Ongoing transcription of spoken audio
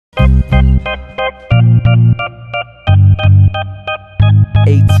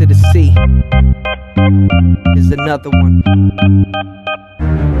see. Here's another one.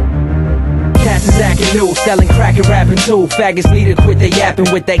 Cats is acting new, selling crack and rapping too. Faggots need to quit they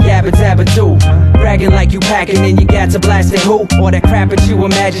yapping with that yabba dabba too. Bragging like you packing and you got to blast it who? All that crap that you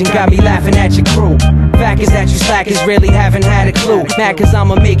imagine got me laughing at your crew. Fact is that you slackers really haven't had a clue. Mad cause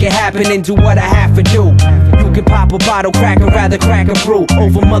I'ma make it happen and do what I have to do. You can pop a bottle, crack or rather crack a brew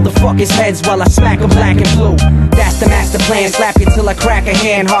over motherfuckers' heads while I smack them black and blue. That's the master plan, slap you till I crack a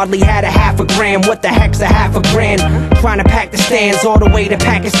hand. Hardly had a half a gram, what the heck's a half a grand? Trying to pack the stands all the way to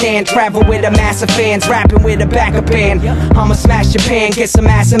Pakistan. Travel with a mass of fans, rapping with a backup band. I'ma smash Japan, get some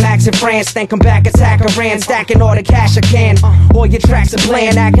ass and max in France. Then come back, attack Iran, stacking all the cash I can. All your tracks are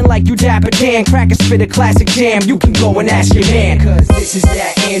bland, acting like you Dapper Dan. Crack a spit a classic jam, you can go and ask your man. Cause this is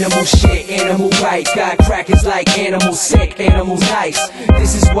that animal shit, animal right. Got crackers like animals sick, animals nice.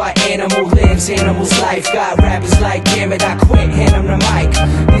 This is what animal lives, animals life. Got rappers like damn it I quit, hand them the mic.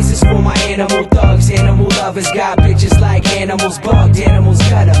 This is for my animal thugs, animal lovers. Got bitches like animals bugged, animals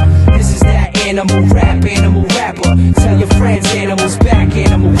gutter. This is that animal rap, animal rapper. Tell your friends animals back,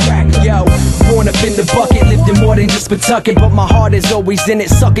 animal cracker. Yo, born up in the bucket, lived in more than just Pawtucket, but my heart is always in it.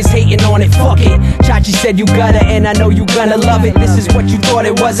 Suckers hating on it, fuck it. Chachi said you gotta, and I know you gonna love it. This is what you thought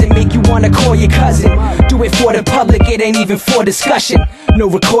it wasn't, make you wanna call your cousin. Do it for the public, it ain't even for discussion. No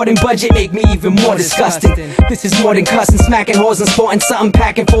recording budget, make me even more disgusting. This is more than cussing, smacking whores and sporting something,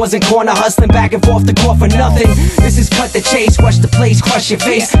 packing fours and corner, hustling back and forth to court for nothing. This is cut the chase, rush the place, crush your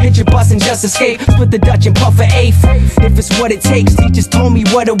face, hit your bus and just escape, split the Dutch and puff for eighth. If it's what it takes, teachers told me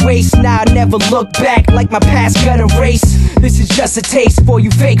what a waste. Now I never look back like my past got erased. This is just a taste for you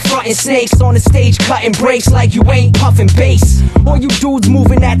fake frontin' snakes on the stage cutting breaks like you ain't puffin' bass. All you dudes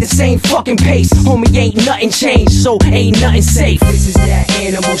moving at the same fucking pace. Homie, ain't nothing changed, so ain't nothing safe. This is that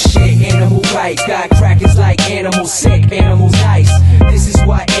animal shit, animal right. Got crackers like animals sick, animals nice. This is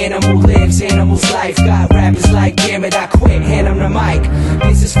what animal lives, animals life. Got rappers like damn it I quit, hand them the mic.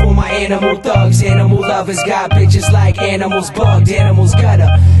 This is for my animal thugs, animal lovers. Got bitches like animals bugged, animals gutter.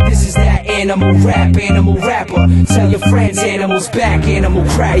 This is that animal rap, animal rapper. Tell your friends animals back, animal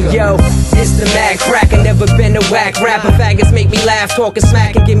cracker. Hey, yo, it's the mad cracker, never been a whack rapper. Faggots make me laugh, talking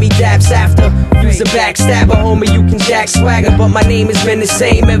smack and give me daps after. Use a backstabber, homie, you can jack swagger, but my name has been the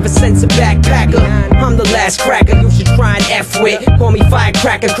same ever since a backpacker. I'm the last cracker you should try and F with. Call me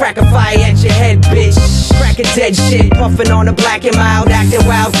firecracker, cracker fire at your head, bitch. Cracker dead shit, puffin' on a black and mild, acting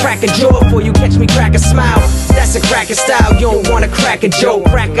wild. Crack a jaw before you catch me crack a smile. That's a cracker style, you don't wanna crack a joke.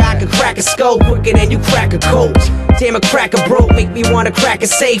 Cracker, I can crack a skull quicker than you crack a coat. Damn, a cracker broke, make me wanna crack a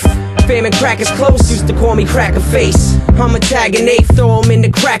safe. Famine crackers close, used to call me cracker face. I'm a tag and eighth, throw 'em in the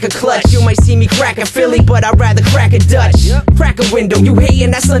cracker clutch. You might see me crack a Philly, but I'd rather crack a Dutch. Crack a window, you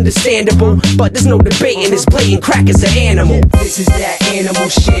hating, that's understandable, but there's no debating, this blatant cracker's an animal. This is that animal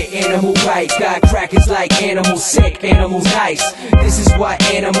shit, animal right. Got crackers like animals sick, animals nice. This is what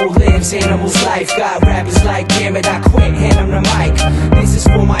animal lives, animals life. Got rappers like damn it I quit, hand them the mic. This is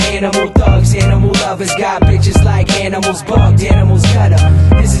for my animal thugs, animal lovers. Got bitches like animals bugged, animals gutter.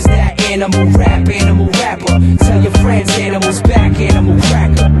 This is that animal rap, animal rapper. Tell your friends animals back, animal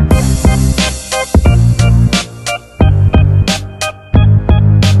cracker.